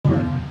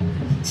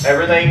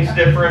Everything's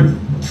different.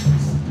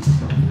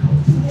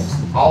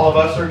 All of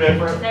us are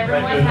different. Does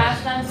everyone have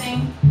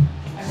something?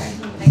 Okay,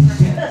 thanks for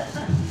good.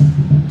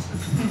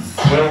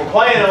 When we're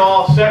playing them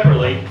all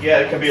separately, yeah,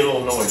 it can be a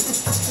little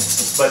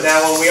noisy. But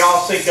now when we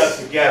all sync up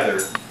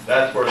together,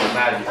 that's where the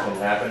magic can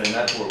happen, and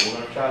that's what we're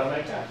going to try to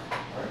make happen.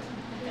 All right.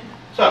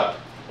 So,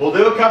 we'll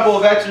do a couple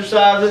of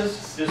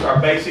exercises, just our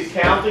basic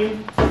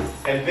counting,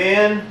 and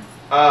then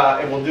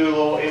and we'll do a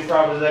little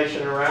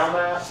improvisation around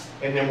that,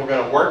 and then we're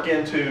going to work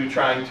into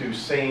trying to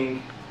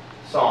sing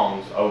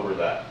songs over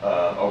that,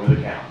 over the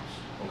counts.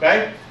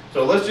 Okay?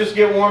 So let's just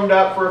get warmed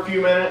up for a few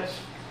minutes.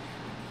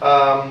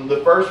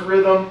 The first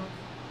rhythm,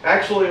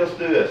 actually let's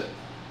do this.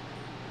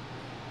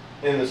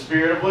 In the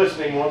spirit of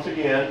listening, once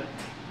again,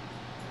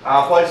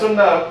 I'll play some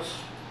notes,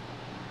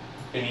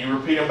 and you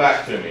repeat them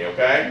back to me,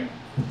 okay?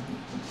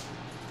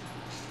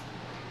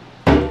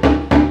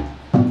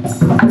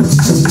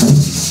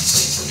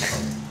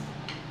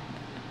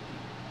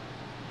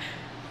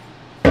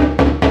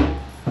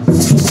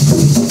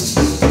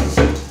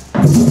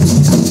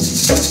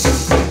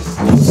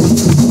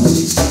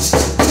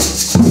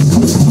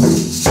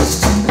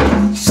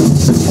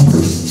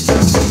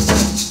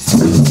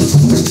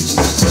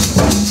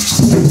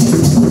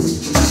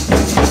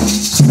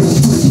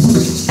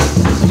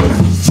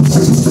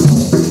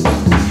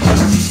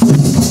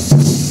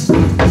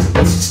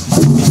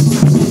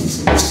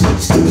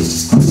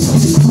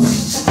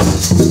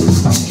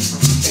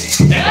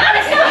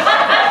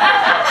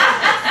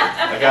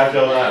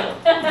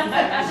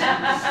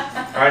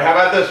 Alright, how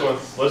about this one?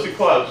 Listen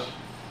close.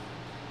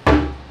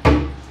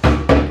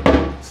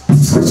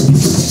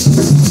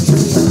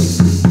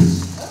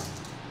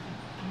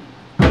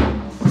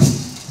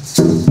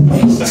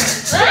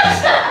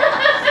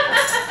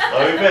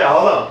 Let me fit,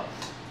 hold on.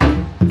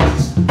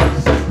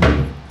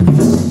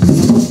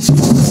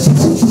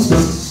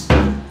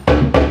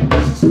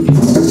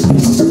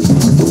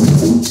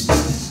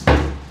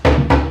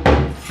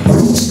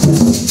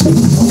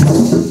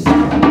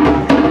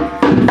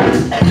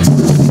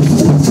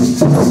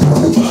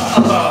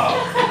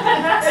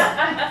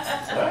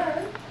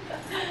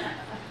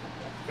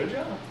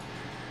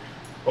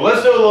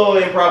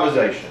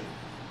 Improvisation.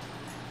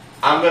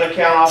 I'm going to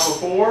count off of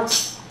 4.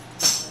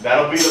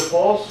 That'll be the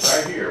pulse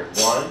right here.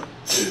 1,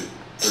 2,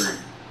 3,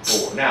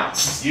 4. Now,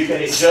 you can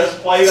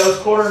just play those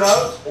quarter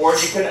notes, or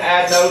you can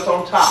add notes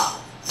on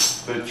top.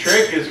 The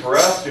trick is for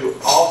us to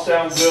all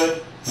sound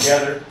good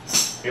together.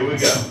 Here we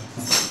go.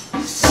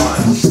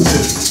 1, 2,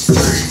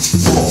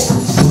 3, 4.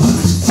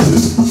 1, 2,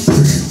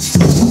 3,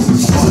 4.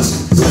 1,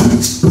 2, 3,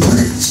 4.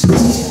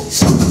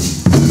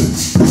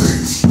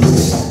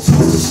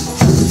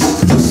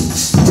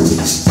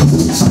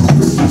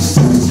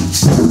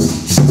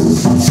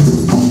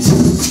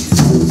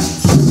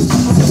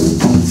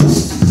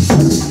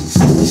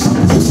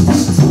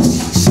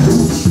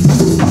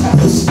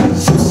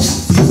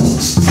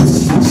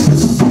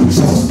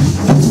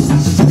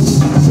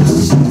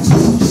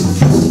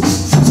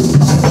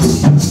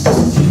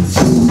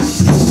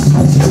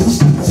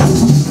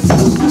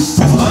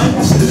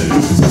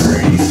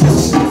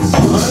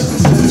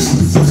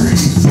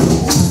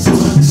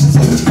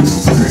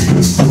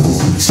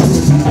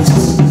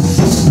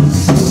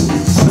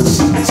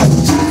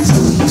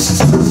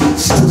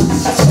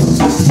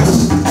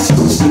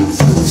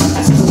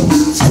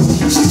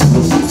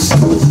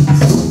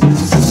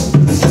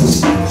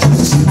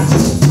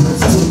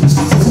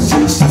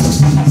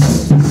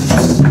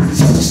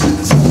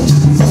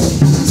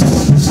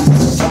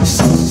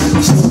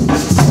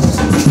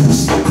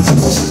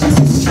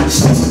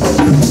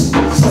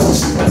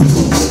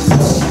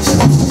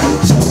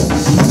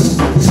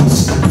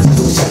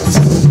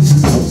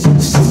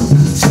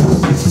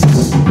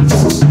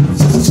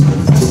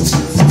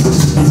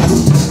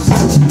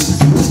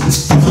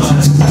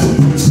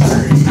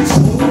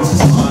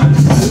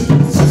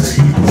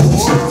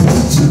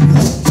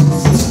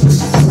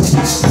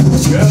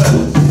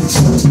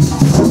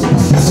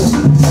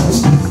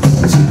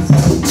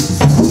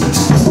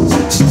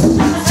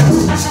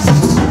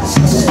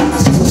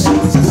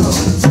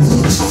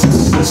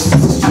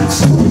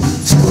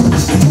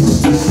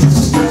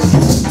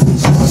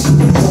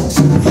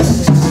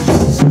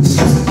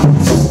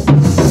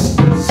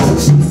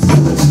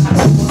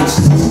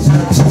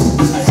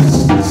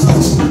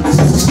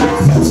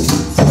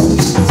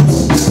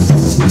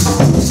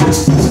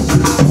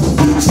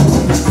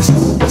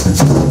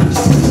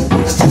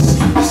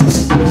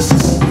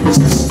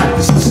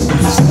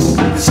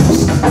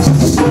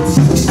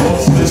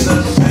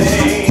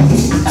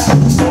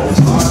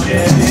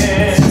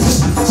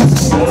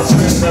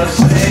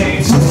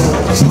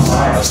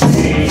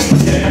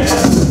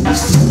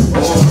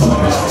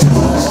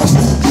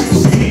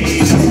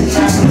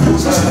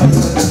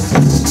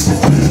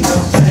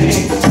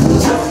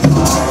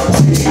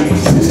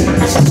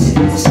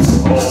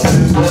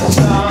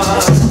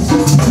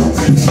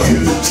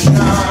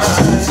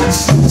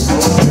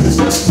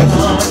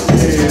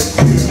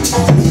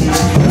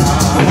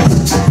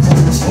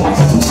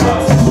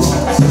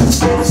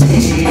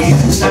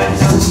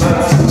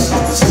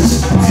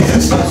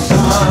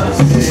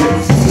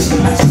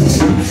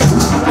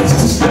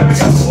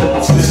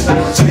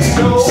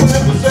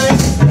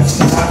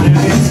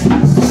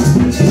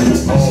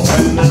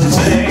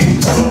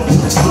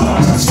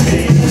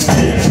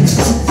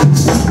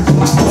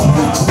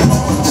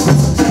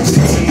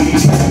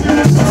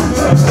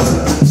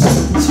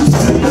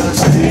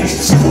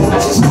 I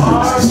just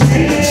want